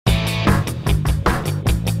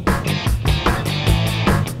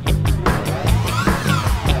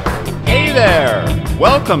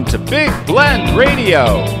Welcome to Big Blend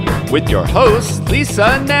Radio with your hosts, Lisa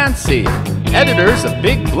and Nancy, editors of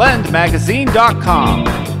BigBlendMagazine.com.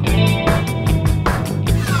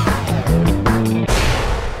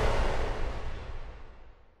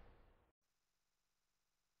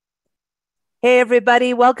 Hey,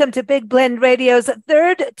 everybody. Welcome to Big Blend Radio's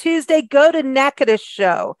third Tuesday Go to Natchitoches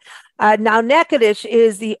show. Now, Natchitoches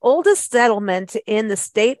is the oldest settlement in the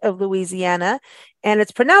state of Louisiana, and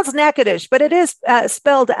it's pronounced Natchitoches, but it is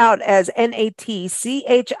spelled out as Natchitoches.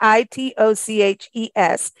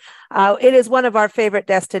 It is one of our favorite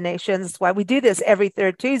destinations. That's why we do this every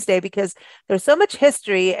third Tuesday, because there's so much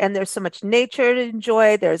history and there's so much nature to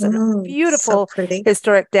enjoy. There's a beautiful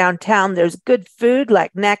historic downtown. There's good food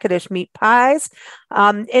like Natchitoches meat pies.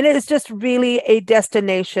 And it is just really a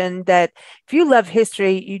destination that if you love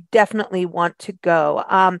history, you definitely want to go.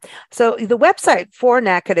 So the website for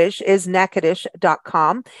Natchitoches is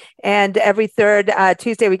natchitoches.com. And every third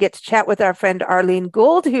Tuesday, we get to chat with our friend Arlene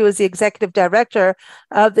Gould, who is the executive director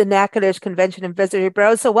of the Natchitoches Convention and Visitor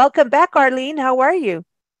Bureau. So welcome back, Arlene. How are you?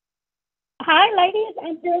 Hi, ladies.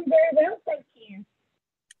 I'm doing very well, thank you.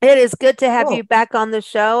 It is good to have you back on the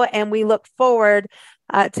show, and we look forward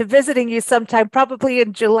to visiting you sometime, probably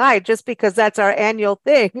in July, just because that's our annual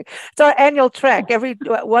thing. It's our annual trek. Every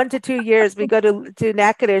 1 to 2 years, we go to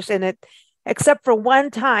Natchitoches, and except for one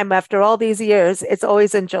time after all these years, it's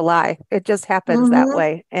always in July. It just happens that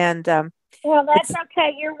way. And well, that's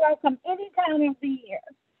okay. You're welcome any time of the year.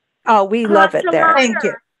 Oh, we love it there. Thank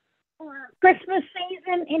you. Christmas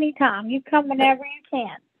season, anytime. You come whenever you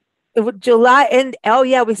can. July, and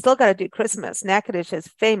we still got to do Christmas. Natchitoches is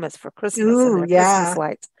famous for Christmas and their Christmas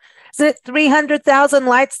lights. Is it 300,000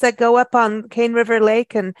 lights that go up on Cane River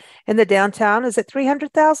Lake and in the downtown? Is it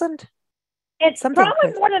 300,000? It's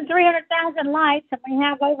probably more than 300,000 lights, and we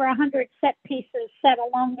have over 100 set pieces set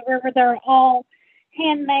along the river. They're all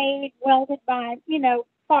handmade, welded by,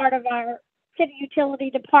 part of our city utility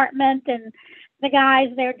department, and the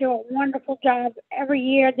guys there do a wonderful job every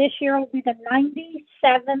year. This year will be the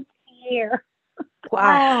 97th year.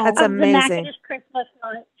 Wow, that's amazing. The Natchitoches Christmas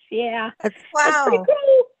lights. Yeah. That's pretty cool.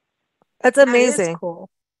 That's amazing. That is cool.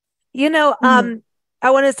 I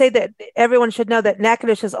want to say that everyone should know that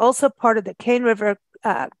Natchitoches is also part of the Cane River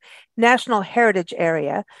National Heritage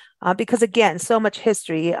Area because, again, so much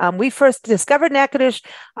history. We first discovered Natchitoches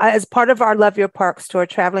as part of our Love Your Parks tour,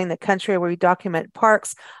 traveling the country where we document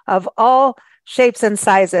parks of all shapes and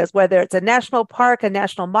sizes, whether it's a national park, a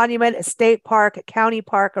national monument, a state park, a county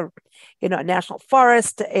park, or a national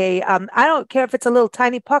forest. I don't care if it's a little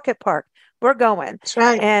tiny pocket park. We're going. That's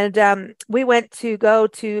right. And we went to go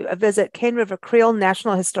to visit Cane River Creole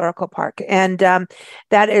National Historical Park. And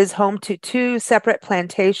that is home to 2 separate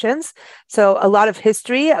plantations. So a lot of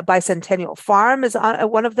history. A Bicentennial Farm is on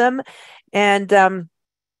one of them. And then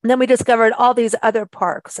we discovered all these other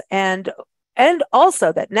parks. And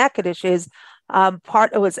also that Natchitoches is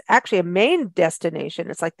it was actually a main destination.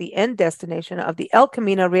 It's like the end destination of the El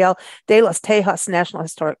Camino Real de los Tejas National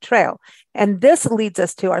Historic Trail. And this leads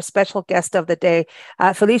us to our special guest of the day.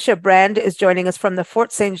 Felicia Brand is joining us from the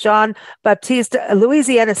Fort St. Jean Baptiste,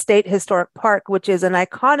 Louisiana State Historic Park, which is an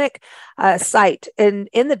iconic site in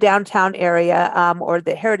the downtown area or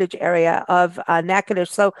the heritage area of Natchitoches.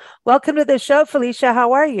 So welcome to the show, Felicia.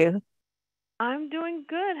 How are you? I'm doing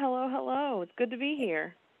good. Hello. It's good to be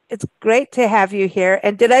here. It's great to have you here.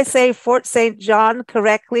 And did I say Fort St. John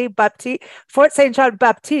correctly? Fort St. John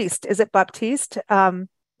Baptiste. Is it Baptiste?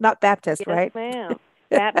 Not Baptist, yes, right? Ma'am.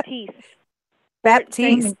 Baptiste.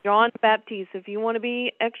 Baptiste. St. John Baptiste. If you want to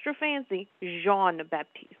be extra fancy, Jean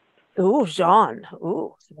Baptiste. Ooh, Jean.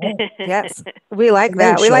 Ooh, yes. We like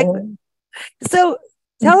that. We like that. So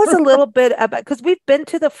tell us a little bit about, because we've been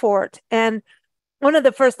to the fort, and one of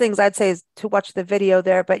the first things I'd say is to watch the video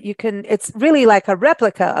there, but it's really like a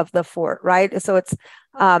replica of the fort, right? So it's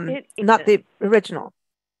not the original.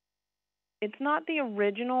 It's not the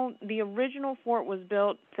original. The original fort was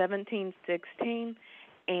built 1716,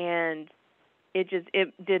 and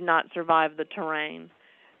it did not survive the terrain.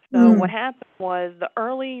 So what happened was the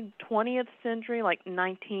early 20th century, like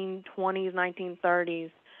 1920s,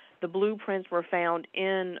 1930s, the blueprints were found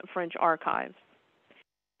in French archives.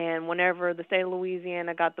 And whenever the state of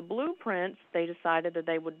Louisiana got the blueprints, they decided that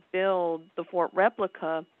they would build the fort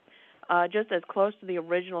replica just as close to the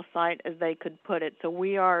original site as they could put it. So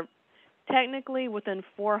we are technically within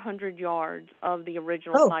 400 yards of the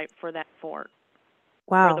original site for that fort.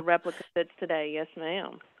 Wow. Where the replica sits today. Yes,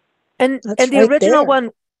 ma'am. And the original one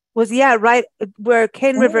was, right where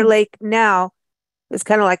Cane River Lake now is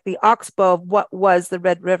kind of like the oxbow of what was the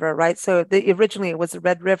Red River, right? So originally it was the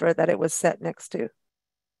Red River that it was set next to.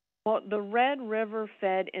 Well, the Red River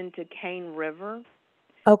fed into Cane River.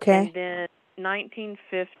 Okay. And then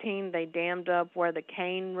 1915, they dammed up where the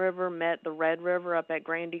Cane River met the Red River up at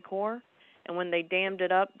Grand Ecore. And when they dammed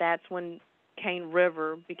it up, that's when Cane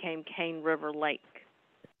River became Cane River Lake.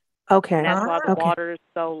 Okay. And that's why the water is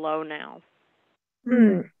so low now.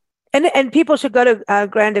 Mm. And people should go to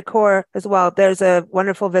Grand Ecore as well. There's a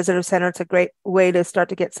wonderful visitor center. It's a great way to start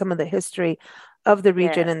to get some of the history of the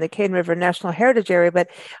region and the Cane River National Heritage Area. But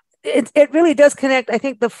it really does connect. I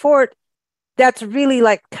think the fort, that's really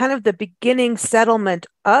like kind of the beginning settlement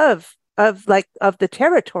of the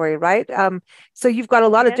territory, right? So you've got a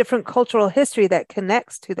lot of different cultural history that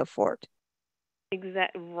connects to the fort.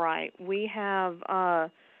 Exactly right. We have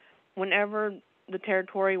whenever the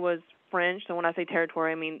territory was French, so when I say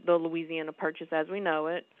territory, I mean the Louisiana Purchase as we know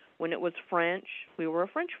it. When it was French, we were a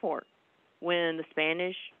French fort. When the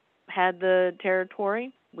Spanish had the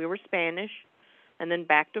territory, we were Spanish, and then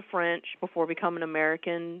back to French before becoming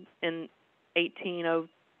American in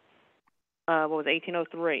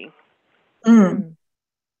 1803. Mm.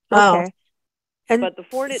 Okay. But the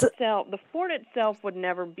fort itself would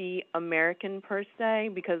never be American per se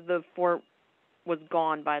because the fort was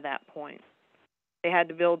gone by that point. They had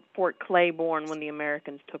to build Fort Claiborne when the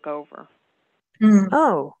Americans took over.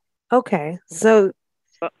 Oh, okay. So,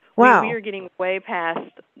 but wow. We are getting way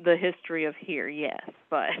past the history of here, yes,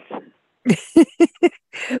 but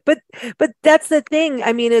but that's the thing.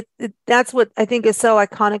 I mean, that's what I think is so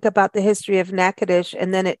iconic about the history of Natchitoches,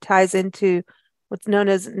 and then it ties into what's known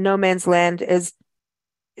as no man's land. Is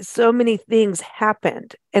so many things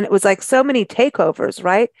happened, and it was like so many takeovers,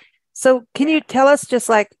 right? So, can you tell us just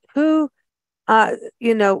like who,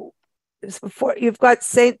 before you've got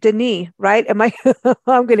Saint Denis, right? Am I?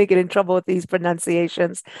 I'm going to get in trouble with these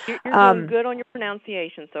pronunciations. You're doing good on your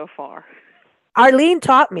pronunciation so far. Arlene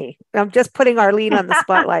taught me. I'm just putting Arlene on the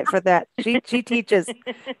spotlight for that. She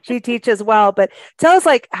teaches well. But tell us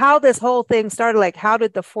like how this whole thing started. Like how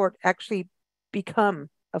did the fort actually become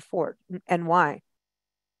a fort and why?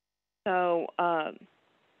 So, an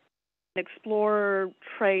explorer,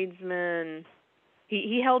 tradesman.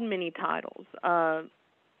 He held many titles.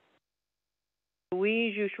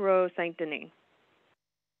 Louis Juchereau Saint Denis,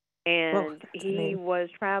 and he was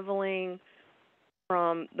traveling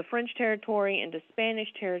from the French territory into Spanish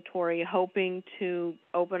territory, hoping to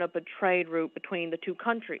open up a trade route between the two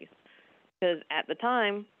countries. Because at the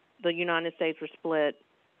time, the United States were split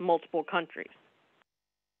multiple countries.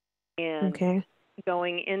 And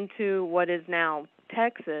going into what is now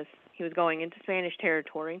Texas, he was going into Spanish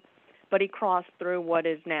territory, but he crossed through what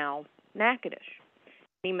is now Natchitoches.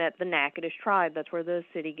 He met the Natchitoches tribe. That's where the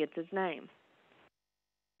city gets its name.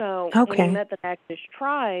 So when he met the Natchitoches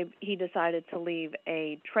tribe, he decided to leave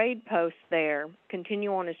a trade post there,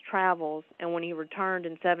 continue on his travels, and when he returned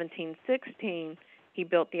in 1716, he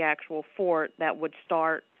built the actual fort that would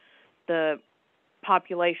start the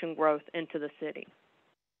population growth into the city.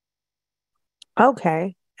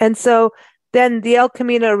 Okay. And so then the El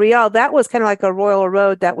Camino Real, that was kind of like a royal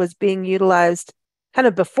road that was being utilized kind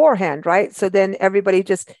of beforehand, right? So then everybody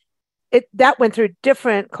that went through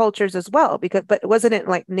different cultures as well, but wasn't it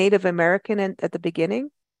like Native American at the beginning?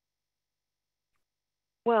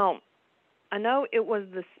 Well, I know it was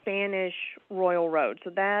the Spanish Royal Road.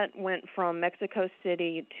 So that went from Mexico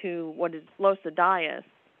City to what is Los Adayas,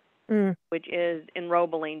 which is in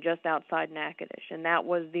Roebling, just outside Natchitoches. And that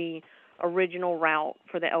was the original route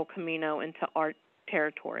for the El Camino into our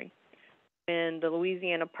territory. When the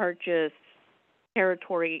Louisiana Purchase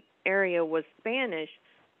territory area was Spanish,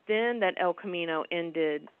 then that El Camino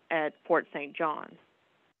ended at Fort St. John.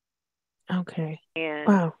 Okay.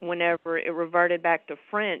 And whenever it reverted back to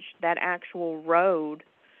French, that actual road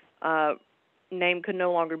name could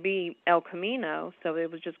no longer be El Camino, so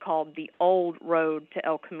it was just called the Old Road to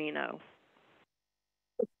El Camino.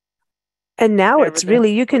 And now it's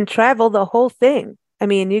really, you can travel the whole thing. I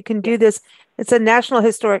mean, you can do this. It's a National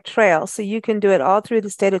Historic Trail, so you can do it all through the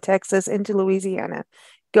state of Texas into Louisiana.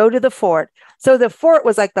 Go to the fort. So the fort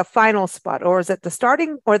was like the final spot, or is it the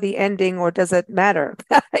starting or the ending, or does it matter?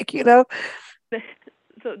 So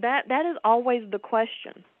that is always the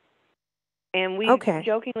question. And we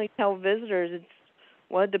jokingly tell visitors,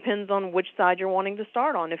 it depends on which side you're wanting to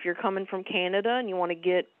start on. If you're coming from Canada and you want to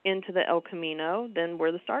get into the El Camino, then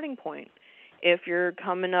we're the starting point. If you're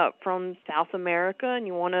coming up from South America and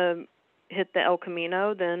you want to hit the El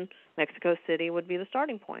Camino, then Mexico City would be the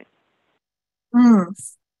starting point.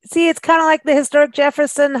 See, it's kind of like the historic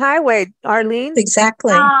Jefferson Highway, Arlene.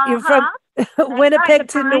 Exactly. You're from Winnipeg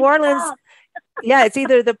to New Orleans. Yeah, it's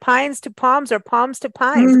either the Pines to Palms or Palms to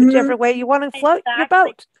Pines, whichever way you want to float your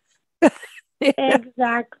boat.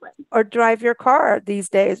 Exactly. or drive your car these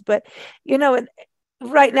days. But, and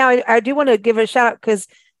right now, I do want to give a shout out because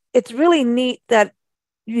it's really neat that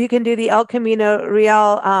you can do the El Camino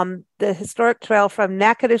Real, the historic trail from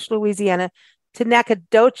Natchitoches, Louisiana to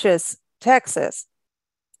Natchitoches, Texas.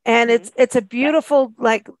 And it's a beautiful,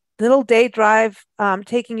 like, little day drive,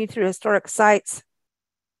 taking you through historic sites.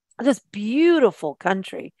 This beautiful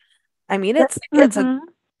country. I mean, it's a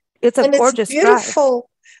and gorgeous it's beautiful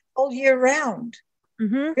all year round.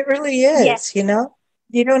 Mm-hmm. It really Yes. is,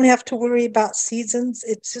 You don't have to worry about seasons.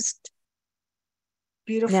 It's just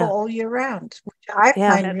beautiful all year round, which I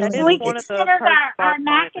find really We nice. consider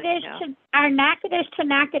our Natchitoches to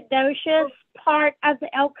Nacogdoches part of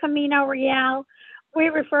the El Camino Real. We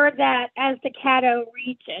refer that as the Caddo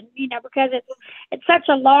region, because it's such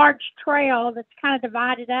a large trail that's kind of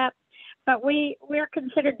divided up. But we're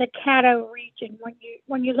considered the Caddo region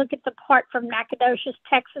when you look at the part from Nacogdoches,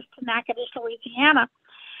 Texas to Natchitoches, Louisiana.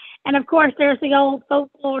 And of course, there's the old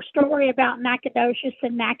folklore story about Nacogdoches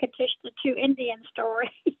and Natchitoches, the two Indian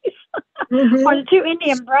stories, or the two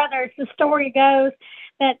Indian brothers. The story goes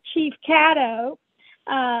that Chief Caddo,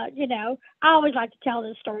 I always like to tell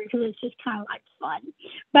this story because it's just kind of like fun.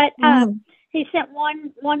 But he sent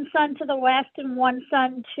one son to the west and one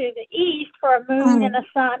son to the east for a moon and a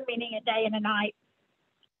sun, meaning a day and a night.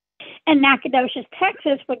 And Nacogdoches,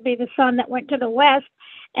 Texas would be the son that went to the west.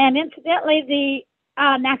 And incidentally, the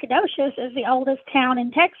Nacogdoches is the oldest town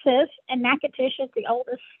in Texas, and Natchitoches is the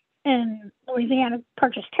oldest in Louisiana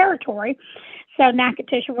Purchase territory. So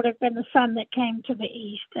Natchitoches would have been the son that came to the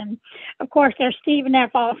east. And of course, there's Stephen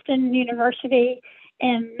F. Austin University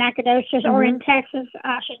in Nacogdoches, or in Texas,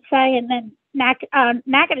 I should say. And then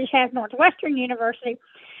Natchitoches has Northwestern University.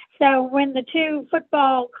 So when the two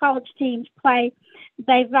football college teams play,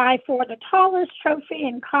 they vie for the tallest trophy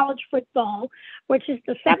in college football, which is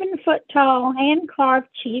the 7-foot-tall hand-carved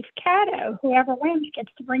Chief Caddo. Whoever wins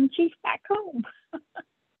gets to bring Chief back home.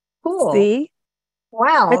 Cool. See?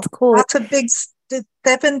 Wow. That's cool. That's a big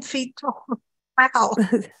 7 feet tall. Wow.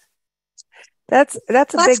 That's a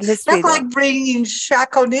big history. That's like bringing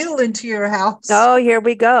Shaq O'Neal into your house. Oh, here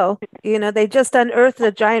we go. They just unearthed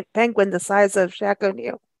a giant penguin the size of Shaq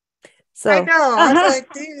O'Neal. So I know. I was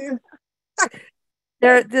like, dude.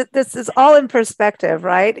 This is all in perspective,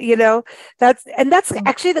 right? That's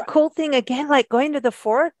actually the cool thing. Again, like going to the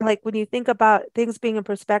fort, like when you think about things being in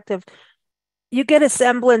perspective, you get a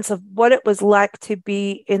semblance of what it was like to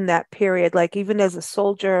be in that period, like even as a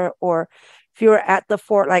soldier, or if you were at the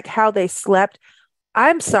fort, like how they slept.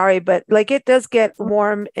 I'm sorry, but like it does get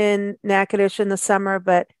warm in Natchitoches in the summer,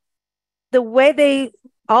 but the way they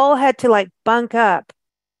all had to like bunk up.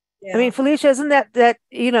 Yeah. I mean, Felicia, isn't that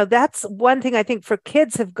that's one thing I think for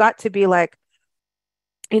kids have got to be like,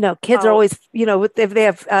 kids are always, if they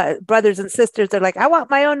have brothers and sisters, they're like, I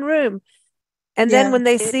want my own room. And then when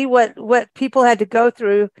they see what people had to go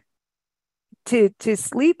through to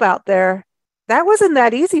sleep out there, that wasn't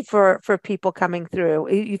that easy for people coming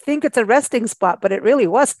through. You think it's a resting spot, but it really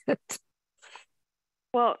wasn't.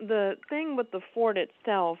 Well, the thing with the fort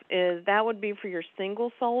itself is that would be for your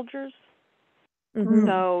single soldiers. Mm-hmm.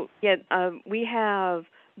 So, we have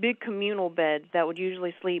big communal beds that would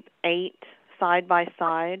usually sleep 8 side by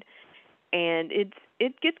side, and it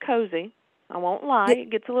gets cozy. I won't lie, it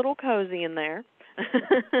gets a little cozy in there.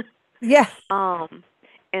 Yeah.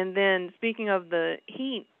 And then speaking of the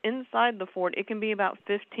heat inside the fort, it can be about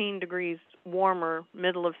 15 degrees warmer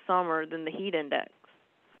middle of summer than the heat index.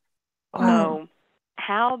 Wow. So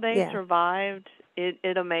how they survived,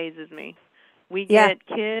 it amazes me. We get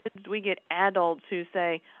kids, we get adults who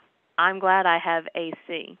say, I'm glad I have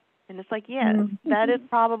AC. And it's like, yes, that is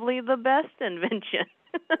probably the best invention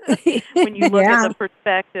when you look at the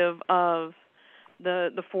perspective of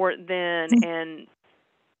the fort then and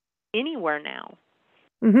anywhere now.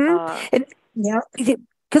 Mm-hmm.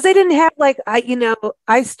 Because they didn't have like,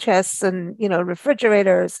 ice chests and,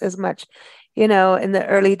 refrigerators as much, in the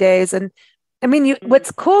early days. And I mean,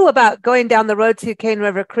 what's cool about going down the road to Cane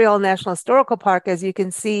River Creole National Historical Park is you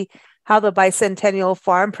can see how the bicentennial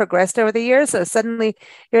farm progressed over the years. So suddenly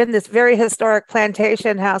you're in this very historic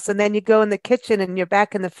plantation house, and then you go in the kitchen and you're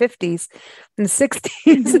back in the 50s and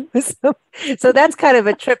 60s. So that's kind of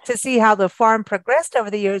a trip to see how the farm progressed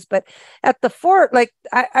over the years. But at the fort, like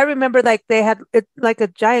I remember, like they had like a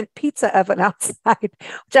giant pizza oven outside,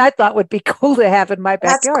 which I thought would be cool to have in my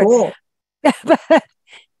backyard. That's cool.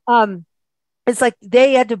 But it's like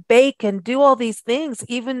they had to bake and do all these things,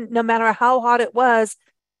 even no matter how hot it was.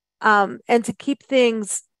 And to keep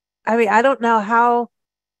things, I don't know how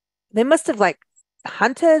they must have like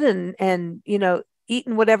hunted and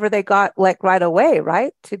eaten whatever they got like right away,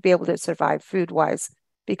 right? To be able to survive food-wise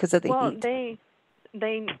because of the heat.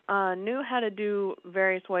 They knew how to do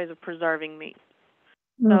various ways of preserving meat.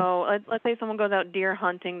 Mm. So let's say someone goes out deer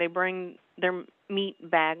hunting. They bring their meat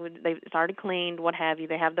bag. It's already cleaned, what have you.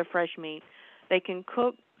 They have their fresh meat. They can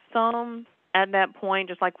cook some at that point,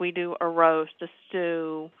 just like we do a roast, a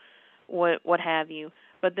stew, what have you.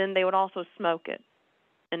 But then they would also smoke it.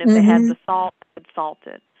 And if they had the salt, they would salt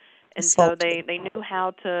it. And so they knew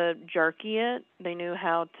how to jerky it. They knew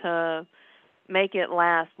how to make it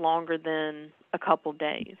last longer than a couple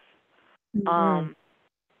days.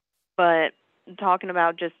 But talking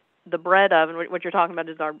about just the bread oven, what you're talking about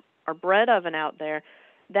is our bread oven out there.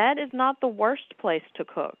 That is not the worst place to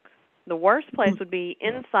cook. The worst place would be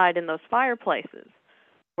inside in those fireplaces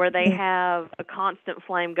where they have a constant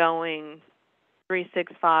flame going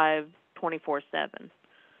 365, 24/7.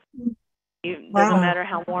 Doesn't matter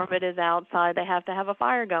how warm it is outside, they have to have a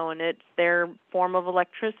fire going. It's their form of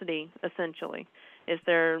electricity, essentially. It's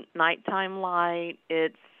their nighttime light.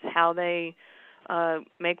 It's how they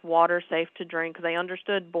make water safe to drink, because they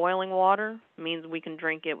understood boiling water means we can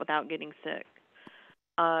drink it without getting sick.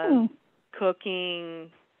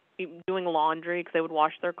 Cooking, doing laundry, because they would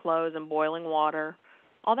wash their clothes in boiling water,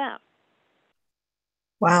 all that.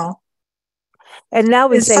 Wow. And now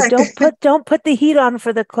we say, like, don't put the heat on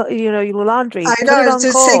for the your laundry. I know. I was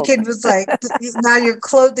just thinking, it was like, now your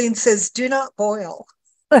clothing says, do not boil.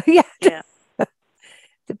 Yeah.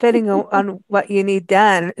 Depending on what you need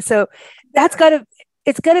done. So it's got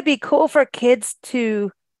to be cool for kids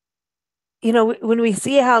to, when we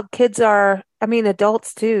see how kids are,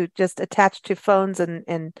 adults too, just attached to phones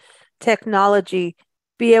and technology,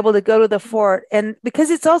 be able to go to the fort. And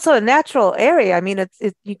because it's also a natural area,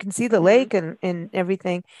 you can see the lake and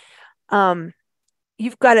everything.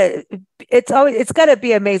 You've got to, it's got to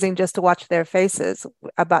be amazing just to watch their faces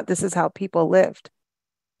about this is how people lived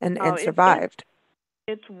and survived.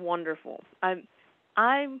 It's wonderful.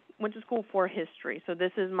 I went to school for history, so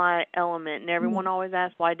this is my element. And everyone always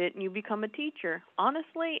asks, why didn't you become a teacher?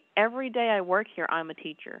 Honestly, every day I work here, I'm a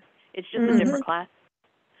teacher. It's just a different class.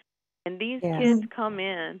 And these kids come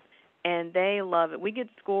in, and they love it. We get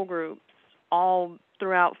school groups all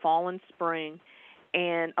throughout fall and spring,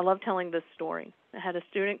 and I love telling this story. I had a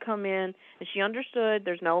student come in, and she understood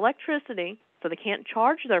there's no electricity, so they can't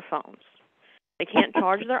charge their phones. They can't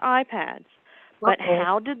charge their iPads. But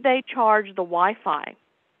how did they charge the Wi-Fi?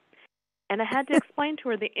 And I had to explain to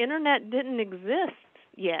her the Internet didn't exist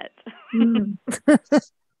yet.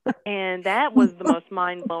 And that was the most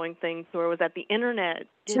mind-blowing thing to her, was that the Internet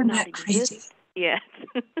did not exist yet.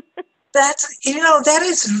 That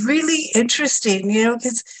is really interesting,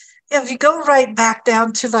 because if you go right back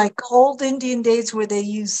down to like old Indian days where they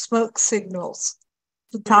used smoke signals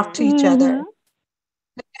to talk to each other.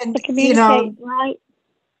 And, to communicate, right?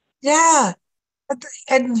 Yeah.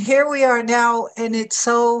 And here we are now, and it's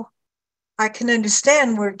so, I can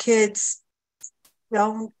understand where kids,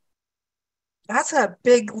 that's a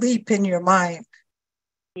big leap in your mind.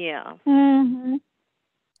 Yeah. Mm-hmm.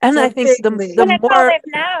 And I think the that's more all they've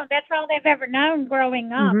known. That's all they've ever known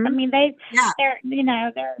growing up.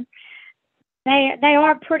 They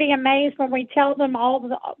are pretty amazed when we tell them all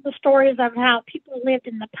the stories of how people lived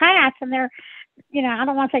in the past, and they're, I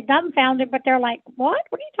don't want to say dumbfounded, but they're like, what?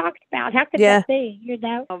 What are you talking about? How could that be?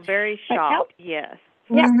 Oh, very shocked. Yes.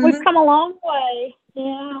 Yeah, we've come a long way.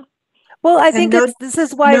 Yeah. Well, I think this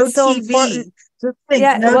is why it's so important.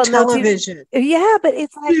 No television. Yeah, but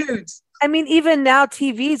it's like, even now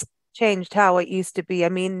TV's changed how it used to be.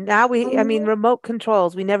 Now remote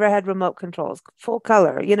controls. We never had remote controls, full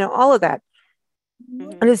color, all of that.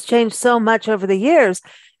 And it's changed so much over the years.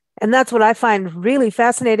 And that's what I find really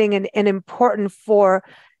fascinating and important for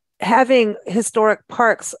having historic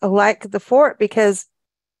parks like the fort, because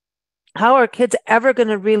how are kids ever going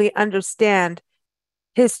to really understand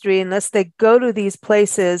history unless they go to these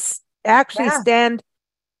places, actually stand,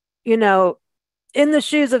 in the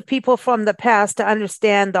shoes of people from the past to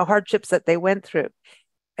understand the hardships that they went through?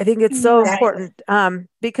 I think it's so important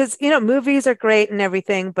because, movies are great and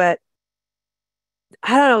everything, but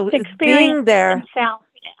I don't know, being there.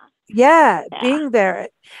 Being there.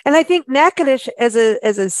 And I think Natchitoches as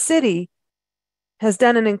a city has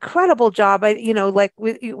done an incredible job. Like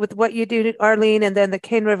with what you do, Arlene, and then the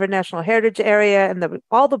Cane River National Heritage Area and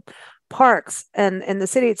all the parks and the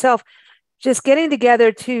city itself, just getting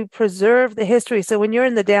together to preserve the history. So when you're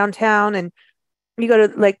in the downtown and you go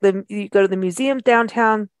to the museum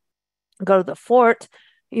downtown, go to the fort,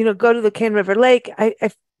 go to the Cane River Lake,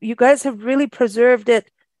 you guys have really preserved it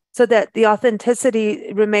so that the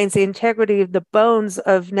authenticity remains, the integrity of the bones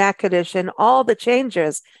of Natchitoches and all the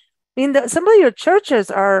changes. I mean, some of your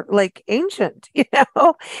churches are like ancient,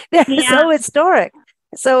 they're so historic.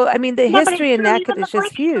 So, I mean, the history in Natchitoches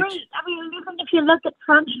is huge. Street. I mean, even if you look at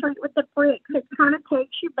Front Street with the bricks, it kind of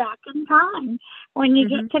takes you back in time. When you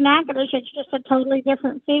get to Natchitoches, it's just a totally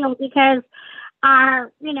different feel because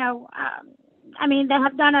our, I mean, they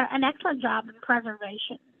have done an excellent job in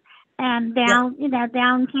preservation. And down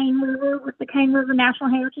Cane River with the Cane River National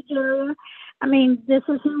Heritage Area. I mean, this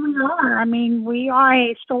is who we are. I mean, we are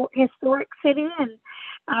a historic city, and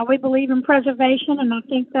we believe in preservation. And I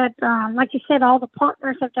think that, like you said, all the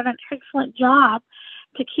partners have done an excellent job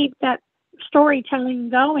to keep that storytelling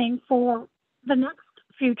going for the next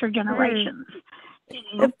future generations.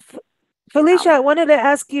 Felicia, I wanted to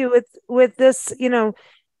ask you with this, now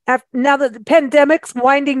that the pandemic's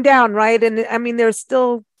winding down, right? And I mean, there's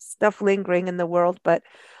still stuff lingering in the world, but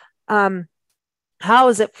how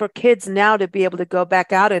is it for kids now to be able to go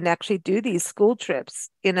back out and actually do these school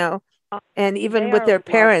trips, and even with their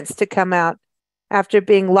parents to come out after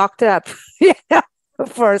being locked up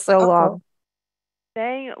for so long?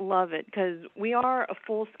 They love it because we are a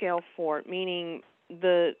full-scale fort, meaning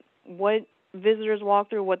what visitors walk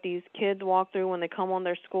through, what these kids walk through when they come on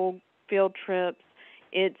their school field trips,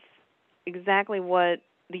 it's exactly what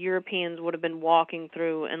the Europeans would have been walking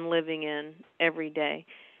through and living in every day.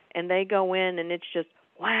 And they go in and it's just,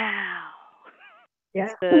 wow.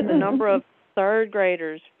 Yeah. The number of third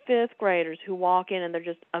graders, fifth graders who walk in and they're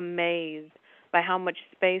just amazed by how much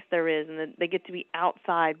space there is, and that they get to be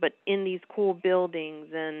outside but in these cool buildings,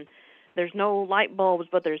 and there's no light bulbs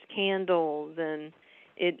but there's candles, and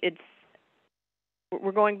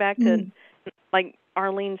we're going back to, like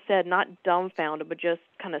Arlene said, not dumbfounded but just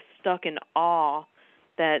kind of stuck in awe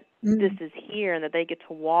that this is here and that they get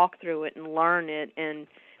to walk through it and learn it and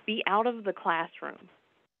be out of the classroom.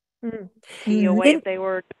 Be away if they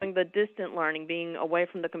were doing the distant learning, being away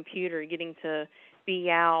from the computer, getting to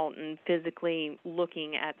be out and physically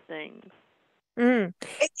looking at things. I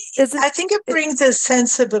think it brings a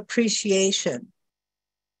sense of appreciation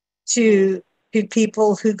to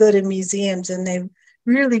people who go to museums, and they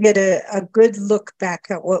really get a good look back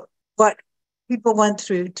at what people went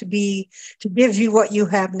through to give you what you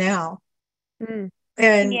have now.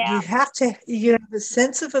 And you have a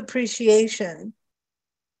sense of appreciation.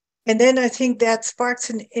 And then I think that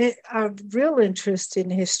sparks a real interest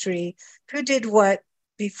in history. Who did what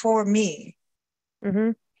before me?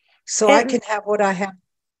 So I can have what I have.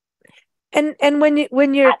 And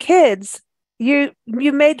when you're kids, you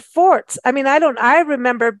made forts. I mean, I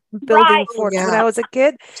remember building forts when I was a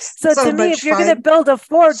kid. So to me, if you're going to build a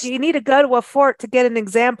fort, you need to go to a fort to get an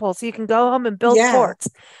example so you can go home and build forts.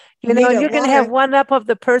 And you're going to have one up of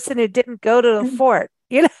the person who didn't go to the fort.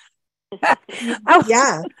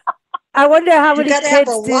 I wonder how many kids do that. You got to have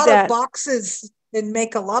a lot of boxes and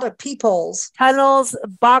make a lot of peepholes. Tunnels,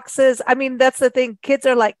 boxes. I mean, that's the thing. Kids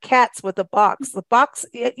are like cats with a box. The box,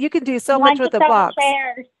 you can do so much with a box.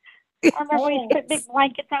 Chairs. I remember we used to put big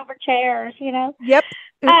blankets over chairs, Yep.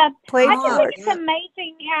 I just think it's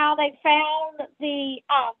amazing how they found the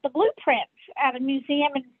blueprints at a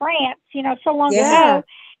museum in France, so long ago,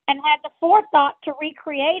 and had the forethought to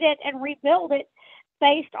recreate it and rebuild it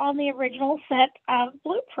based on the original set of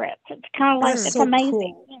blueprints. It's kind of like, it's so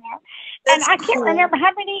amazing, cool. And I can't remember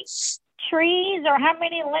how many trees or how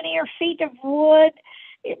many linear feet of wood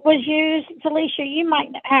it was used. Felicia, you might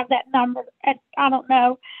have that number. I don't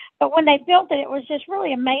know. But when they built it, it was just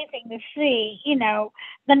really amazing to see,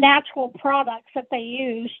 the natural products that they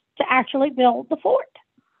used to actually build the fort.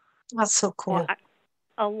 That's so cool.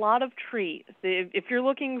 A lot of trees. If you're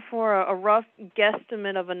looking for a rough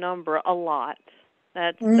guesstimate of a number, a lot.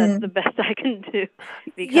 That's the best I can do.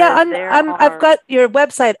 I've got your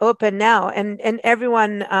website open now, and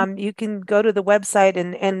everyone, you can go to the website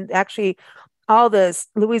and actually all the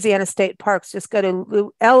Louisiana state parks. Just go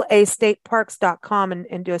to lastateparks.com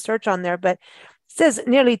and do a search on there. But it says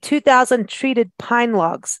nearly 2,000 treated pine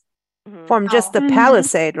logs form just the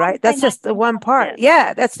palisade, right? That's just the one part.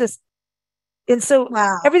 Yeah, that's just. And so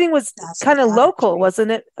everything was kind of local,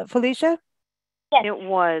 wasn't it, Felicia? Yes. It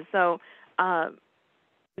was. So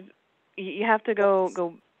you have to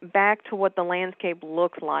go back to what the landscape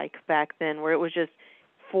looked like back then, where it was just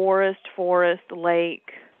forest,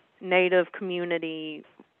 lake, native community,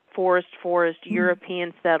 forest,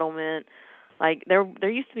 European settlement. Like there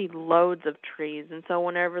used to be loads of trees, and so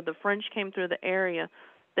whenever the French came through the area,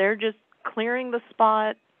 they're just clearing the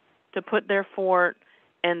spot to put their fort,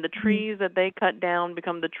 and the trees that they cut down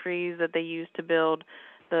become the trees that they used to build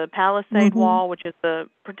the palisade wall, which is the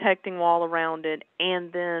protecting wall around it,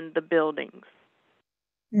 and then the buildings.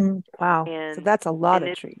 Wow. So that's a lot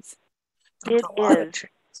of trees. It is.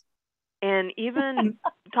 And even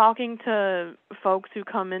talking to folks who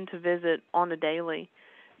come in to visit on a daily,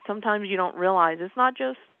 sometimes you don't realize it's not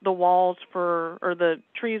just the walls or the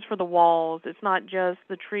trees for the walls. It's not just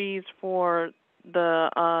the trees for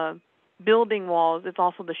the building walls. It's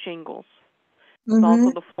also the shingles. It's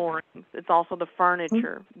also the flooring. It's also the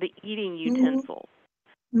furniture, the eating utensils.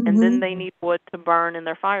 And then they need wood to burn in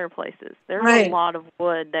their fireplaces. There's a lot of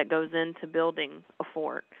wood that goes into building a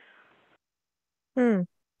fort.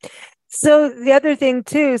 So the other thing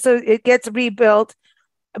too, so it gets rebuilt,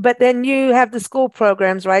 but then you have the school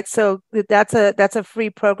programs, right? So that's a free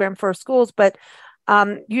program for schools, but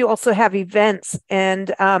you also have events,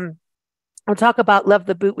 and we'll talk about Love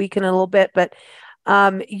the Boot Week in a little bit, but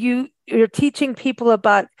you're teaching people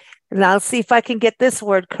about, and I'll see if I can get this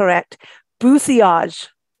word correct, boussillage.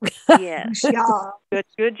 Yes.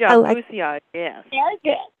 Good job. Boussillage, yes. Very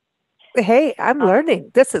good. Hey, I'm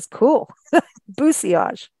learning. This is cool.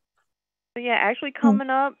 Boussillage. So yeah, actually coming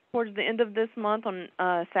up towards the end of this month on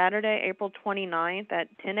Saturday, April 29th at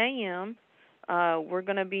 10 a.m., we're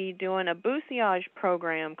going to be doing a boussillage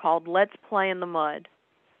program called Let's Play in the Mud.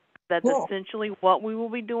 That's essentially what we will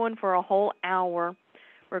be doing for a whole hour.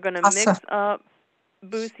 We're going to mix up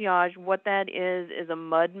boussillage. What that is a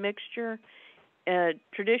mud mixture.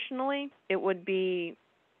 Traditionally, it would be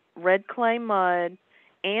red clay mud,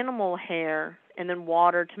 animal hair, and then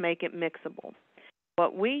water to make it mixable.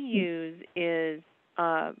 What we use is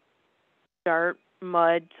dirt,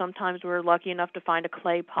 mud. Sometimes we're lucky enough to find a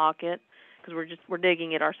clay pocket because we're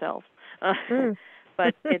digging it ourselves.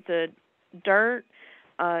 But it's a dirt,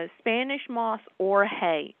 Spanish moss, or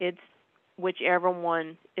hay. It's whichever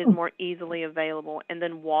one is more easily available, and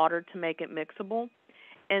then water to make it mixable.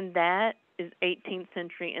 And that is 18th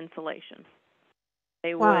century insulation.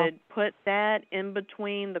 They would put that in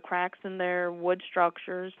between the cracks in their wood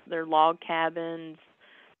structures, their log cabins,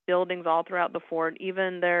 buildings all throughout the fort,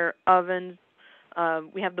 even their ovens.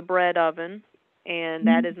 We have the bread oven, and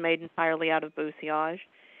that is made entirely out of boussillage.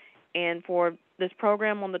 And for this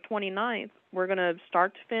program on the 29th, we're going to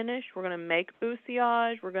start to finish. We're going to make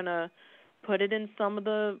boussillage. We're going to put it in some of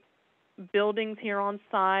the buildings here on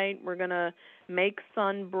site. We're going to make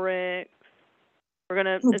sun bricks. We're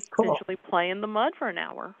going to essentially play in the mud for an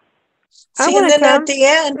hour. See, and then at the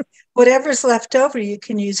end, whatever's left over, you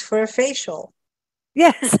can use for a facial.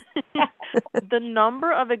 Yes. The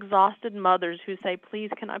number of exhausted mothers who say, "Please,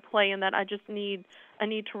 can I play in that? I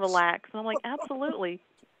need to relax." And I'm like, "Absolutely.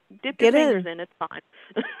 Dip your fingers in. It's fine."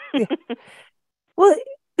 Well,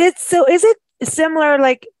 is it similar,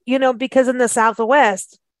 like, because in the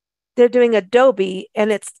Southwest, they're doing adobe,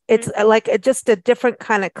 and it's like just a different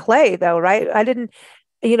kind of clay, though, right? I didn't,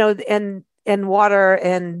 and water,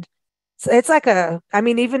 and it's like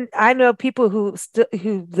even I know people who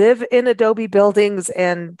live in adobe buildings,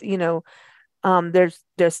 and there's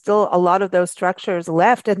still a lot of those structures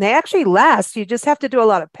left, and they actually last. You just have to do a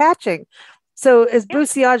lot of patching. So is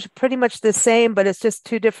boussillage pretty much the same, but it's just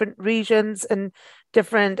two different regions and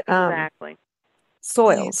different exactly.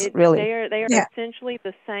 soils, really? They are essentially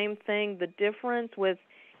the same thing. The difference with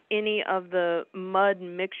any of the mud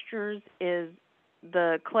mixtures is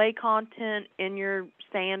the clay content in your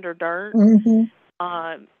sand or dirt,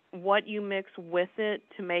 what you mix with it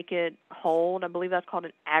to make it hold. I believe that's called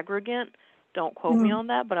an aggregate. Don't quote me on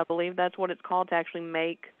that, but I believe that's what it's called, to actually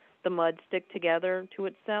make the mud stick together to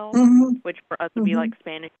itself, which for us would be like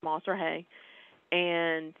Spanish moss or hay,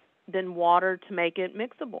 and then water to make it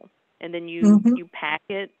mixable. And then you pack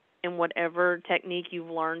it in whatever technique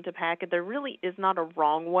you've learned to pack it. There really is not a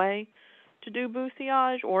wrong way to do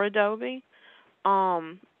boussillage or adobe,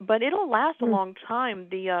 but it'll last a long time.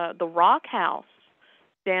 The Rock House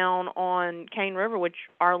down on Cane River, which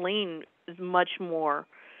Arlene is much more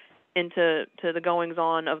into the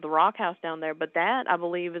goings-on of the Rock House down there, but that, I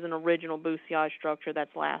believe, is an original boussillage structure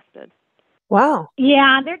that's lasted. Wow.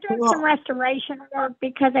 Yeah, they're doing some restoration work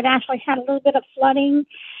because it actually had a little bit of flooding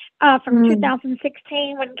from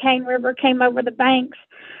 2016 when Cane River came over the banks.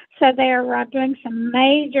 So they're doing some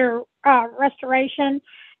major restoration.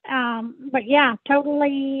 But yeah,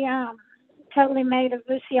 totally made of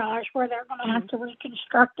boussillage, where they're going to have to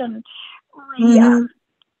reconstruct and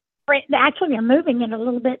actually they're moving it a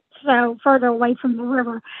little bit so further away from the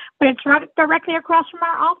river, but it's right directly across from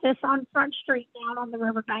our office on Front Street down on the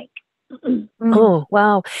riverbank. Oh,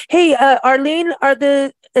 wow. Hey, Arlene,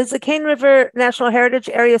 is the Cane River National Heritage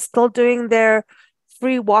Area still doing their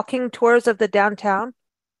free walking tours of the downtown?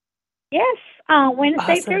 Yes,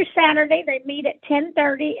 Wednesday Awesome. through Saturday. They meet at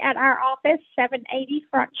 10:30 at our office, 780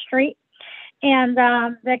 Front Street. And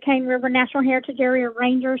the Cane River National Heritage Area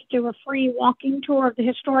Rangers do a free walking tour of the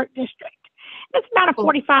historic district. It's about a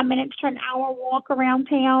 45 minutes to an hour walk around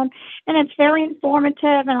town, and it's very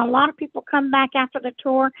informative. And a lot of people come back after the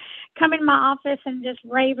tour, come in my office, and just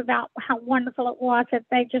rave about how wonderful it was, that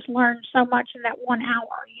they just learned so much in that 1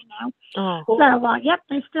 hour, you know. Oh. So, yep,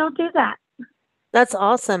 they still do that. That's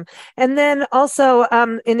awesome. And then also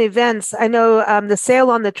in events, I know the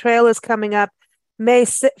Sail on the Trail is coming up May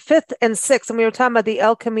 5th and 6th, and we were talking about the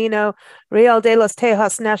El Camino Real de los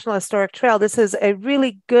Tejas National Historic Trail. This is a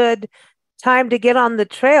really good time to get on the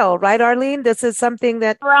trail, right, Arlene? This is something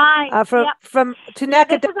that from to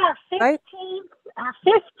Natchitoches, this is our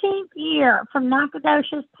 15th year from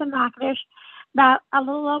Natchitoches to Natchitoches, about a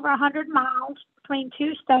little over 100 miles between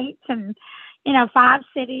two states and 5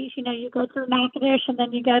 cities. You go through Natchitoches, and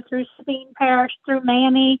then you go through Sabine Parish, through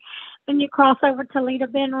Manny, then you cross over Toledo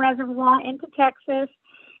Bend Reservoir into Texas,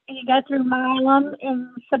 and you go through Milam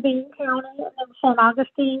in Sabine County, and then St.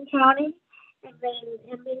 Augustine County, and then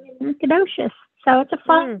in Natchitoches. So it's a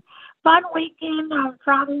fun weekend. On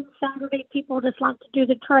Friday and Saturday, people just like to do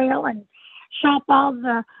the trail and shop all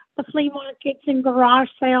the flea markets and garage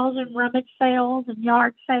sales and rummage sales and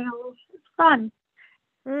yard sales. It's fun.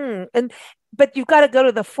 But you've got to go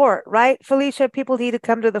to the fort, right, Felicia? People need to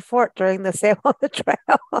come to the fort during the Sail on the Trail.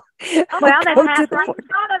 Well, that's half right in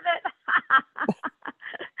front of it.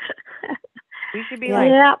 We should be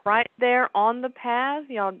right there on the path.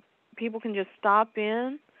 People can just stop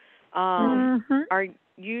in. Our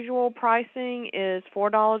usual pricing is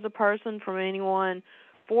 $4 a person from anyone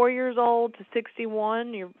 4 years old to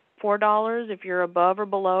 61. You're $4. If you're above or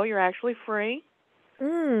below, you're actually free.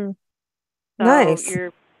 So nice.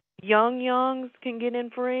 Your youngs can get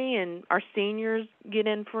in free, and our seniors get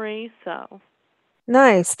in free. So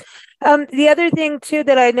nice. The other thing too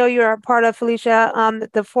that I know you're a part of, Felicia,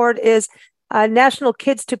 the Fort is National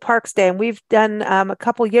Kids to Parks Day, and we've done a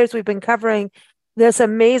couple years. We've been covering this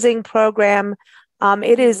amazing program.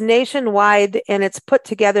 It is nationwide, and it's put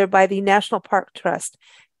together by the National Park Trust.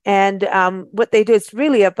 And what they do is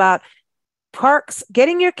really about parks,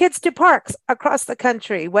 getting your kids to parks across the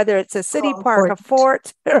country, whether it's a city park, a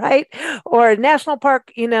fort, right, or a national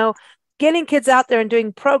park, getting kids out there and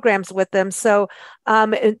doing programs with them. So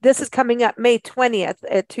this is coming up May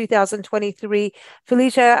 20th, 2023.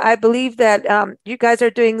 Felicia, I believe that you guys are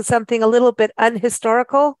doing something a little bit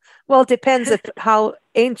unhistorical. Well, it depends how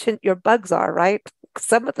ancient your bugs are, right?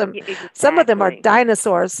 Some of them are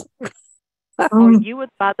dinosaurs. You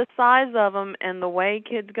would, by the size of them and the way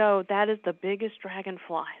kids go, that is the biggest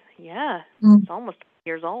dragonfly. Yeah, it's almost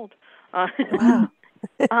years old. Wow.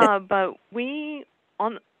 But we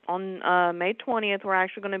on May 20th, we're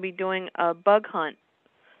actually going to be doing a bug hunt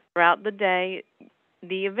throughout the day.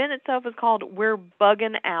 The event itself is called "We're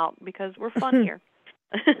Bugging Out" because we're fun here.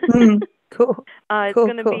 Cool. It's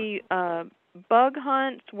going to be bug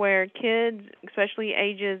hunts where kids, especially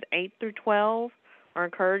ages 8 through 12. Are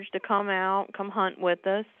encouraged to come hunt with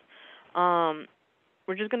us.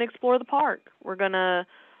 We're just going to explore the park. We're going to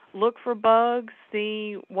look for bugs,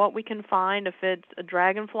 see what we can find, if it's a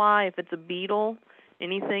dragonfly, if it's a beetle,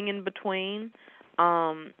 anything in between.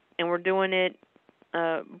 And we're doing it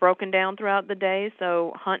broken down throughout the day.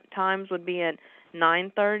 So hunt times would be at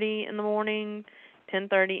 9:30 in the morning,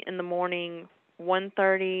 10:30 in the morning,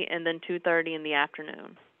 1:30, and then 2:30 in the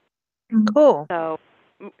afternoon. Cool. So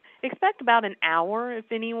expect about an hour.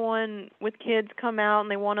 If anyone with kids come out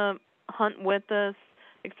and they want to hunt with us,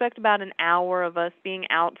 expect about an hour of us being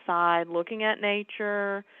outside, looking at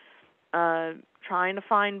nature, trying to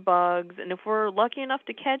find bugs. And if we're lucky enough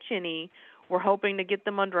to catch any, we're hoping to get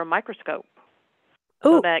them under a microscope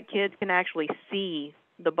so that kids can actually see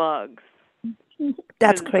the bugs.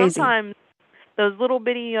 That's crazy. Sometimes those little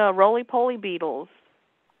bitty roly-poly beetles,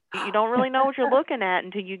 you don't really know what you're looking at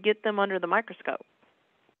until you get them under the microscope.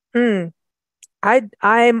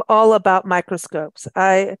 I'm all about microscopes.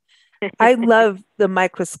 I love the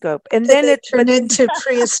microscope, and then it turned into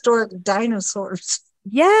prehistoric dinosaurs.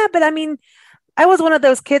 Yeah, but I mean, I was one of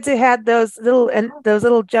those kids who had those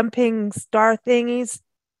little jumping star thingies.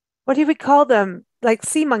 What do we call them? Like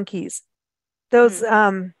sea monkeys. Those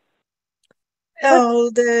the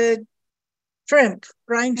shrimp,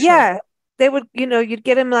 brine shrimp. Yeah. They would, you'd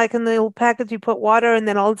get them like in the little package, you put water, and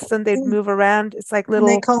then all of a sudden they'd move around. It's like little.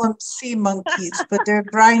 And they call them sea monkeys, but they're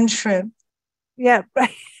brine shrimp. Yeah, right.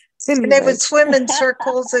 Anyway. And they would swim in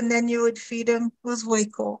circles, and then you would feed them. It was way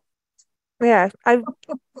cool. Yeah,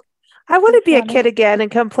 I want to be funny. a kid again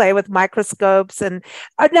and come play with microscopes. And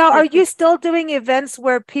now, are you still doing events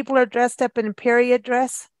where people are dressed up in period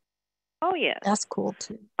dress? Oh, yes. That's cool,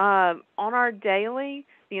 too. On our daily,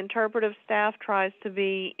 the interpretive staff tries to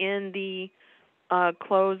be in the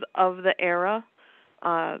clothes of the era.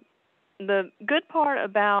 The good part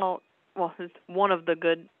about, well, one of the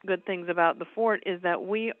good things about the fort is that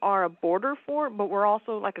we are a border fort, but we're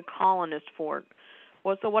also like a colonist fort.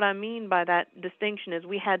 Well, so what I mean by that distinction is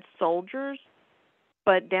we had soldiers,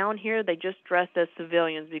 but down here they just dressed as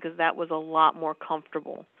civilians because that was a lot more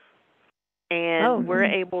comfortable. And we're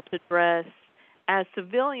able to dress as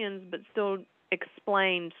civilians but still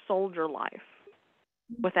explain soldier life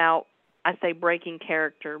without, I say, breaking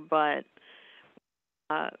character, but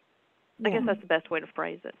I guess that's the best way to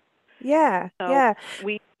phrase it. Yeah, so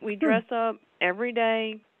we dress up every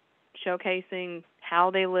day, showcasing how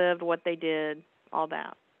they lived, what they did, all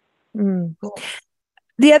that. Cool.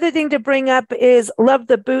 The other thing to bring up is Love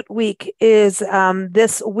the Boot Week is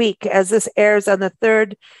this week. As this airs on the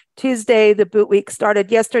third Tuesday, the Boot Week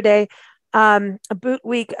started yesterday. Boot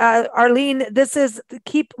Week, Arlene, this is the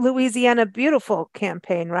Keep Louisiana Beautiful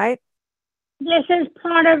campaign, right? This is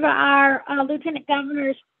part of our Lieutenant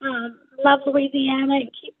Governor's Love Louisiana,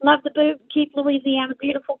 Love the Boot, Keep Louisiana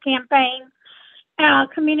Beautiful campaign.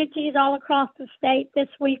 Communities all across the state this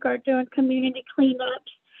week are doing community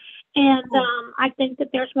cleanups. And I think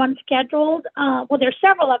that there's one scheduled. Well, there's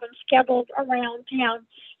several of them scheduled around town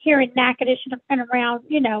here in Natchitoches and around,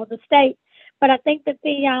 the state. But I think that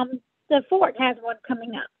the fort has one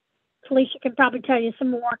coming up. Felicia can probably tell you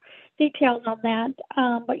some more details on that.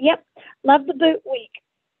 But yep, Love the Boot Week,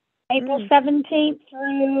 April 17th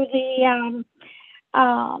through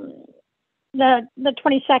the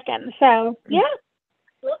 22nd. So yeah,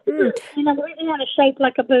 love the boot. Louisiana shaped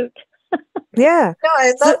like a boot. Yeah. No,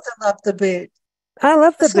 I love the boot. I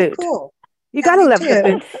love the That's boot. So cool. You gotta love the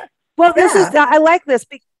boot. Well, this is I like this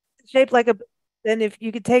because it's shaped like a boot. Then if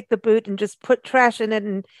you could take the boot and just put trash in it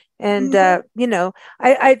and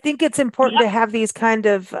I think it's important to have these kind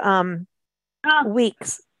of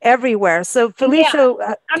weeks everywhere. So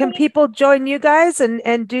Felicia, can people join you guys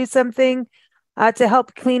and do something to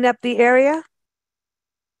help clean up the area?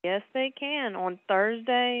 Yes, they can. On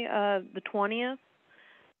Thursday, the 20th,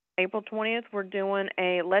 April 20th, we're doing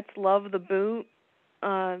a Let's Love the Boot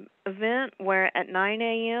event where at 9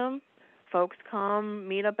 a.m. folks come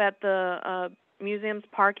meet up at the museum's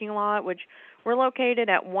parking lot, which we're located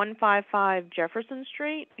at 155 Jefferson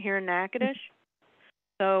Street here in Natchitoches.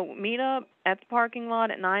 So meet up at the parking lot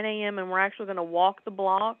at 9 a.m. and we're actually going to walk the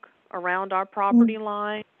block around our property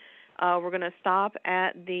line. We're going to stop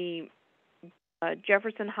at the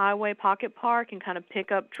Jefferson Highway Pocket Park and kind of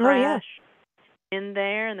pick up trash in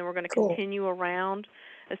there, and then we're going to continue around.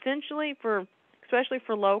 Essentially, especially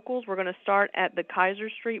for locals, we're going to start at the Kaiser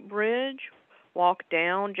Street Bridge, walk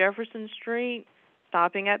down Jefferson Street,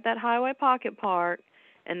 stopping at that Highway Pocket Park,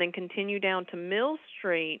 and then continue down to Mill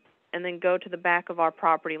Street, and then go to the back of our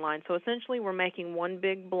property line. So essentially, we're making one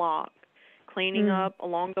big block, cleaning up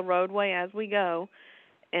along the roadway as we go,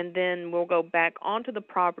 and then we'll go back onto the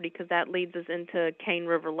property because that leads us into Cane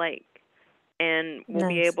River Lake. And we'll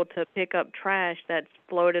be able to pick up trash that's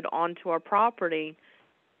floated onto our property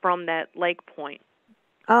from that lake point.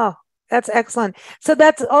 Oh, that's excellent. So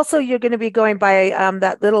that's also, you're going to be going by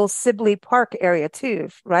that little Sibley Park area too,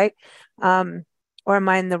 right? Or am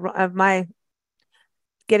I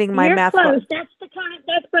getting my math close? Wrong?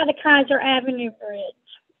 That's by the Kaiser Avenue Bridge.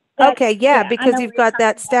 Because you've got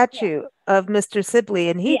that statue of Mr. Sibley,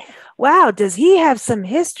 and wow, does he have some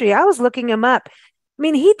history? I was looking him up. I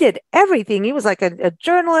mean, he did everything. He was like a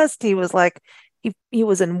journalist. He was like, he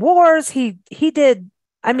was in wars. He did,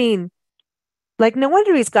 I mean, like, no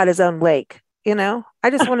wonder he's got his own lake, I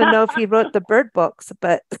just want to know if he wrote the bird books,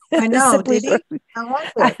 but I know, did he?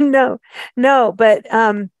 I know. No, but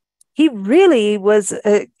he really was,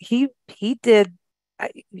 he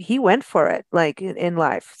went for it, like in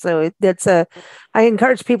life. So I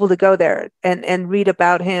encourage people to go there and read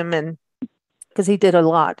about him, and because he did a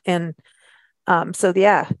lot. And and so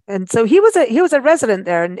he was a resident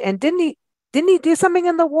there, and didn't he do something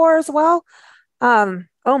in the war as well? Oh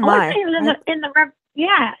my!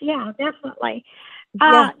 Definitely.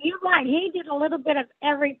 You're right. He did a little bit of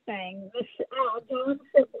everything. This John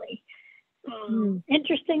Sibley,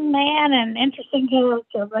 interesting man and interesting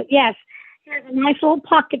character. But yes, there's a nice little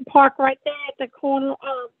pocket park right there at the corner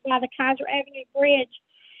by the Kaiser Avenue Bridge,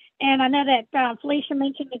 and I know that Felicia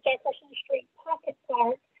mentioned the Jefferson Street Pocket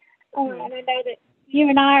Park. And I know that you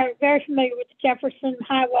and I are very familiar with the Jefferson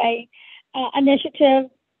Highway initiative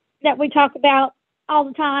that we talk about all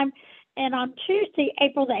the time. And on Tuesday,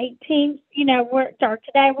 April the 18th,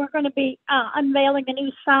 today we're going to be unveiling a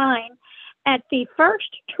new sign at the first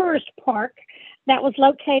tourist park that was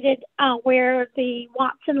located where the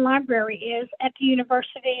Watson Library is at the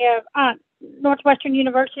University of Northwestern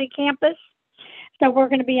University campus. So we're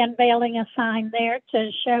going to be unveiling a sign there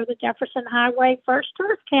to show the Jefferson Highway first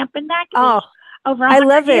tourist camp in Natchitoches over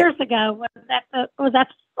 100 years ago. Was at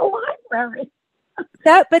the library.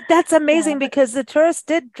 But that's amazing because the tourists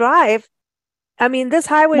did drive. I mean, this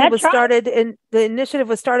highway the initiative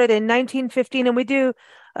was started in 1915, and we do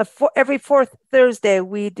every fourth Thursday,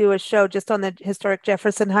 we do a show just on the historic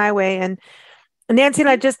Jefferson Highway. And Nancy and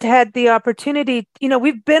I just had the opportunity,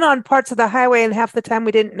 we've been on parts of the highway, and half the time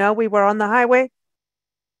we didn't know we were on the highway.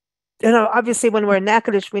 Obviously when we're in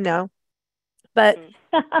Natchitoches, we know, but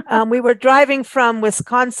we were driving from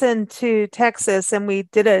Wisconsin to Texas, and we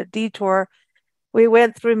did a detour. We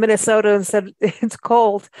went through Minnesota and said it's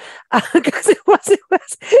cold because it was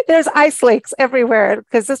there's ice lakes everywhere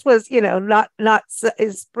because this was not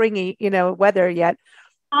springy weather yet.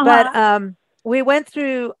 But we went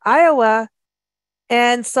through Iowa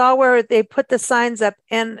and saw where they put the signs up,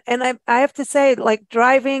 and I have to say, like,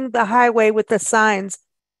 driving the highway with the signs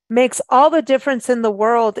makes all the difference in the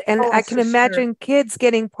world. And I can imagine kids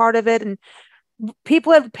getting part of it, and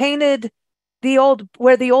people have painted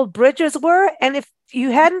where the old bridges were. And if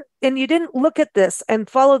you hadn't, and you didn't look at this and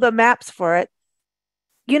follow the maps for it,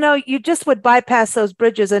 you just would bypass those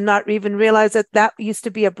bridges and not even realize that used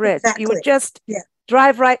to be a bridge. Exactly. You would just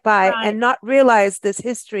drive right by and not realize this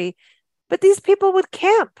history. But these people would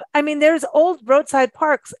camp. I mean, there's old roadside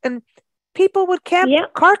parks, and people would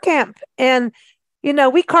car camp. And,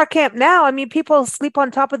 we car camp now. I mean, people sleep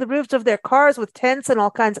on top of the roofs of their cars with tents and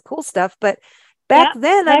all kinds of cool stuff. But back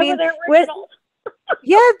then, I mean, but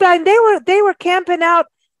they were camping out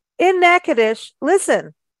in Natchitoches.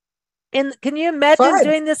 Listen, can you imagine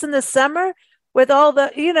doing this in the summer with all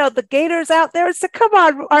the the gators out there? So come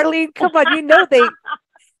on, Arlene, come on.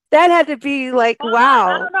 That had to be like, wow.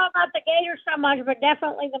 I don't know about the gators so much, but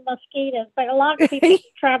definitely the mosquitoes. But a lot of people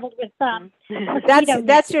traveled with some.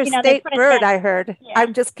 That's your state bird, I heard. Yeah.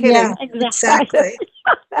 I'm just kidding. Yeah, exactly.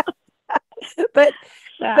 but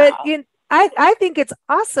I think it's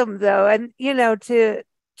awesome though, and to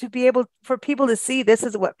be able for people to see this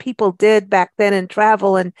is what people did back then and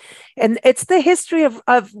travel, and it's the history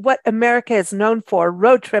of what America is known for,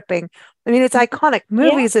 road tripping. I mean, it's iconic.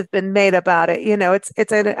 Movies have been made about it.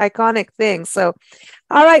 It's an iconic thing. So,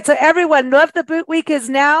 all right. So everyone, Love the Boot Week is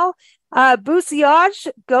now. Bousillage,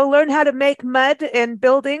 go learn how to make mud in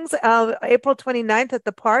buildings. April 29th at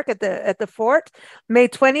the park at the fort. May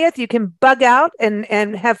 20th, you can bug out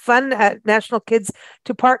and have fun at National Kids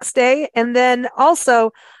to Parks Day. And then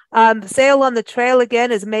also, Sail on the Trail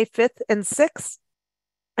again is May 5th and 6th.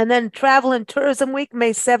 And then Travel and Tourism Week,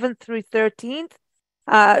 May 7th through 13th.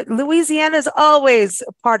 Louisiana is always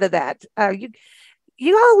a part of that.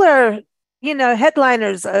 You all are,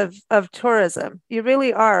 headliners of tourism. You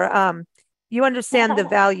really are. You understand the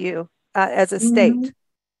value as a state. Mm-hmm.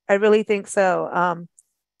 I really think so.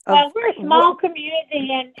 Well, we're a small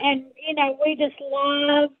community, and we just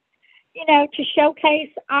love, to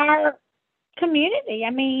showcase our community. I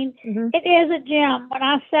mean, It is a gem. When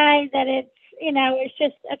I say that it's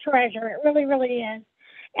just a treasure, it really, really is.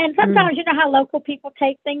 And sometimes you know how local people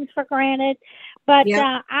take things for granted, but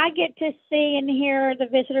I get to see and hear the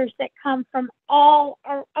visitors that come from all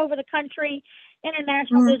over the country,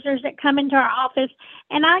 international visitors that come into our office,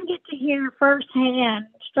 and I get to hear firsthand,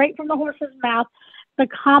 straight from the horse's mouth, the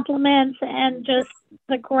compliments and just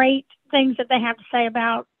the great things that they have to say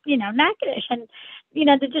about, Natchitoches. And,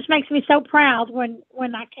 that just makes me so proud when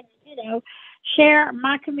I can, share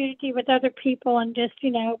my community with other people and just,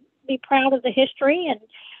 be proud of the history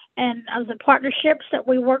and of the partnerships that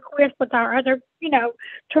we work with our other,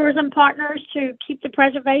 tourism partners to keep the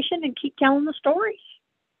preservation and keep telling the stories.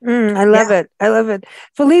 I love it. I love it.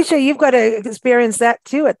 Felicia, you've got to experience that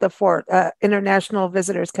too at the fort, international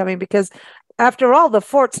visitors coming, because after all, the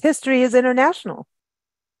fort's history is international.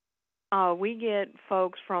 We get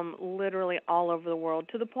folks from literally all over the world,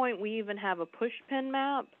 to the point we even have a push pin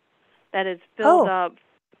map that is filled up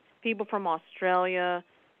people from Australia,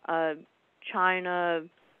 China,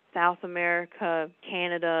 South America,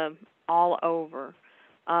 Canada, all over.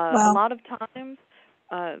 A lot of times,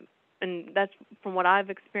 and that's from what I've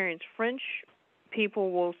experienced, French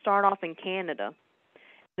people will start off in Canada.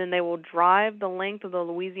 Then they will drive the length of the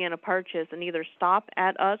Louisiana Purchase and either stop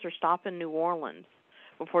at us or stop in New Orleans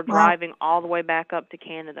before driving all the way back up to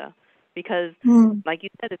Canada. Because, like you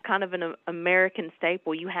said, it's kind of an American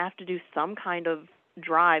staple. You have to do some kind of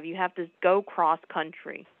drive. You have to go cross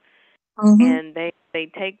country. and they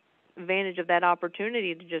take advantage of that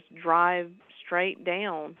opportunity to just drive straight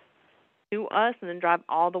down to us and then drive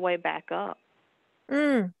all the way back up.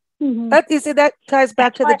 That, you see, that ties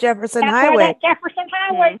back to the Jefferson Highway. Where that Jefferson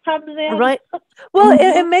Highway comes in. Right. Well,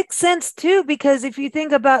 it makes sense, too, because if you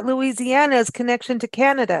think about Louisiana's connection to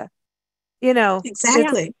Canada,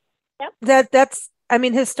 Exactly. That's, I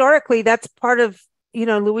mean, historically, that's part of,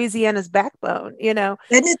 Louisiana's backbone, And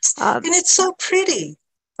it's so pretty.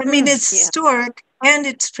 I mean, it's historic and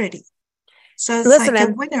it's pretty. So it's like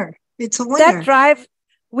a winner. It's a winner. That drive,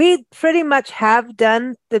 we pretty much have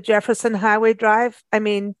done the Jefferson Highway drive. I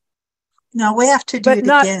mean, no, we have to do it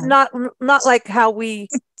again. Not like how we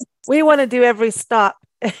want to do every stop.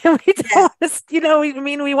 We don't,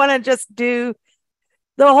 we want to just do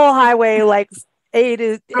the whole highway, like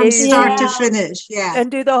from start to finish, and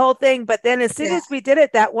do the whole thing. But then as soon as we did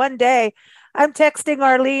it that one day, I'm texting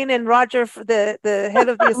Arlene and Roger, for the head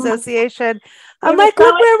of the association. I'm like,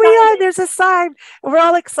 look where we are. There's a sign. We're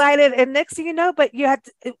all excited. And next thing you know, but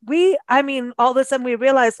all of a sudden we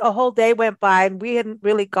realized a whole day went by and we hadn't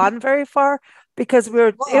really gone very far because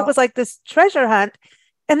it was like this treasure hunt.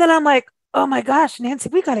 And then I'm like, oh my gosh, Nancy,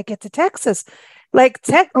 we got to get to Texas. Like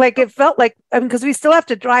it felt like, because we still have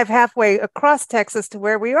to drive halfway across Texas to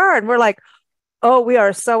where we are. And we're like, oh, we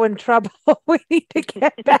are so in trouble. We need to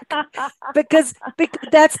get back because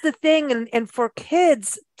that's the thing. And for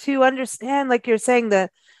kids to understand, like you're saying, the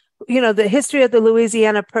history of the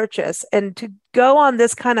Louisiana Purchase, and to go on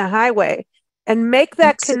this kind of highway and make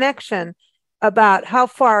that connection about how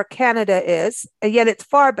far Canada is, and yet it's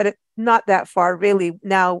far, but it's not that far really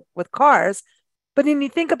now with cars. But when you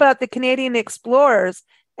think about the Canadian explorers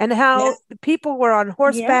and how the people were on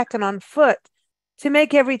horseback and on foot to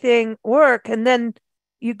make everything work. And then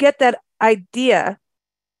you get that idea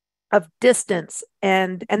of distance.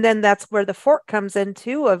 And then that's where the fort comes in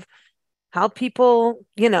too, of how people,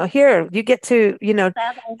 here you get to,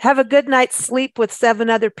 have a good night's sleep with 7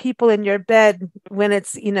 other people in your bed when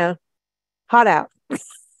it's, hot out.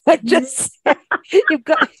 You've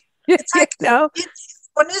got, it's like,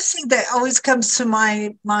 one of the things that always comes to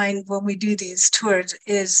my mind when we do these tours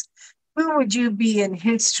is, who would you be in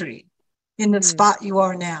history? In the spot you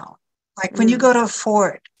are now. Like when you go to a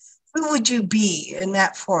fort, who would you be in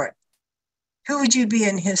that fort? Who would you be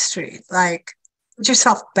in history? Like, put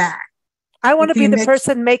yourself back. I want to be the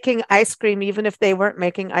person making ice cream, even if they weren't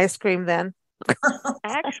making ice cream then.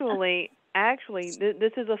 Actually,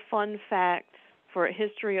 this is a fun fact for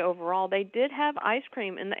history overall. They did have ice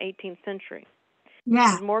cream in the 18th century. Yeah.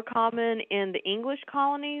 It was more common in the English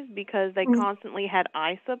colonies because they constantly had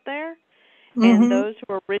ice up there. And those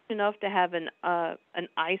who were rich enough to have an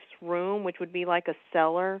ice room, which would be like a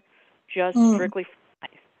cellar, just strictly for ice.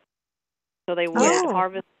 So they would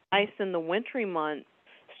harvest ice in the wintry months,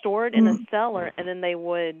 store it in a cellar, and then they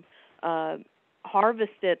would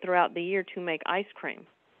harvest it throughout the year to make ice cream.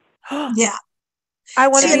 Yeah. I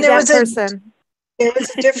want to be that person. There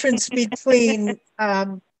was a difference between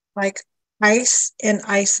like ice and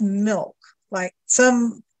ice milk. Like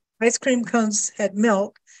some ice cream cones had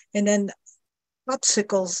milk, and then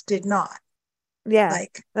popsicles did not. Yeah,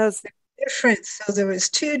 like those different. So there was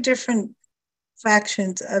 2 different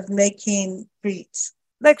factions of making treats,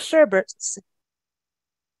 like sherbets.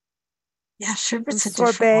 Yeah, sherbet's a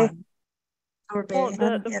different one. Sorbet.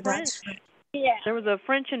 Well, the French. There was a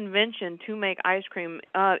French invention to make ice cream.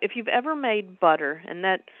 If you've ever made butter and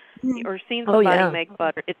that, or seen somebody make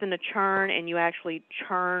butter, it's in a churn, and you actually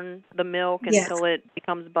churn the milk until it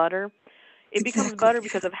becomes butter. It becomes butter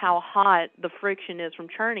because of how hot the friction is from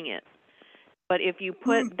churning it. But if you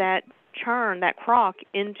put that crock,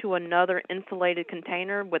 into another insulated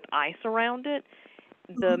container with ice around it,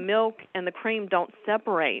 the milk and the cream don't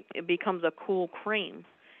separate. It becomes a cool cream.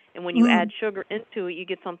 And when you add sugar into it, you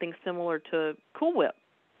get something similar to Cool Whip.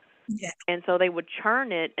 Yeah. And so they would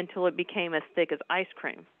churn it until it became as thick as ice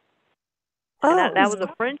cream. And that was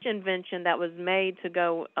a French invention that was made to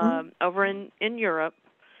go over in Europe.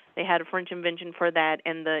 They had a French invention for that,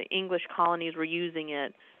 and the English colonies were using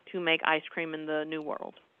it to make ice cream in the New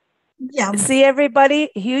World. Yeah. See, everybody,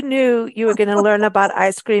 you knew you were going to learn about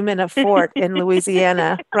ice cream in a fort in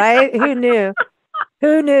Louisiana, right? Who knew?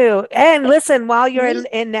 Who knew? And listen, while you're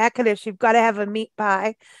in Natchitoches, you've got to have a meat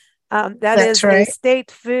pie. That's a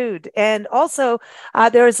state food. And also,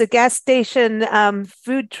 there is a gas station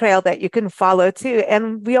food trail that you can follow too.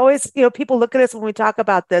 And we always, people look at us when we talk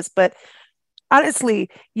about this, but honestly,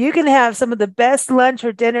 you can have some of the best lunch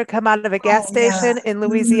or dinner come out of a gas station in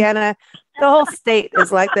Louisiana. the whole state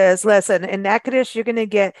is like this. Listen, in Natchitoches, you're going to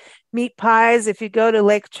get meat pies. If you go to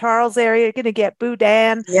Lake Charles area, you're going to get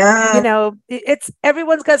boudin. Yeah. You know, it's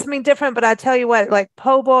everyone's got something different, but I tell you what, like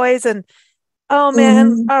po' boys and oh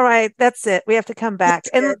man, all right, that's it. We have to come back.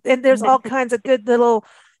 And there's all kinds of good little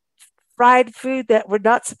fried food that we're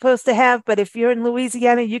not supposed to have, but if you're in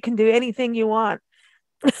Louisiana, you can do anything you want.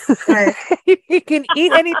 Right. You can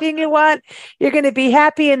eat anything you want. You're going to be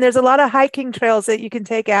happy, and there's a lot of hiking trails that you can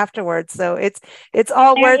take afterwards. So it's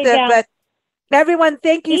all There worth you it. go. But everyone,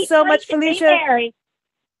 thank you Eat, so drink, much, and be Felicia. merry.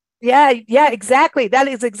 Yeah, exactly. That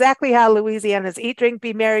is exactly how Louisiana is. Eat, drink,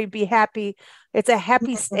 be merry, be happy. It's a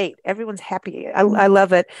happy state. Everyone's happy. I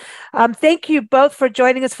love it. Thank you both for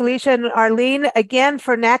joining us, Felicia and Arlene. Again,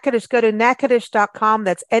 for Natchitoches, go to natchitoches.com.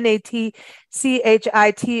 That's Natchitoches.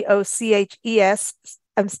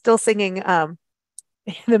 I'm still singing the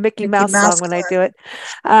Mickey Mouse song when I do it.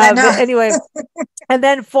 But anyway, and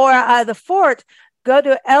then for the fort, go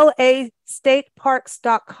to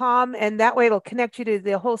lastateparks.com, and that way it'll connect you to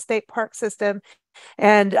the whole state park system.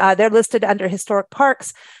 And they're listed under historic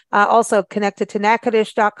parks, also connected to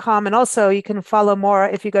natchitoches.com. And also you can follow more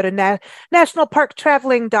if you go to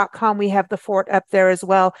nationalparktraveling.com. We have the fort up there as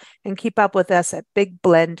well, and keep up with us at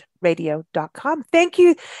bigblendradio.com. Thank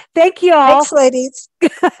you. Thank you all. Thanks, ladies.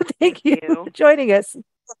 Thank you for joining us.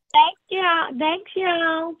 Thanks,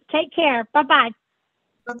 y'all. Take care. Bye-bye.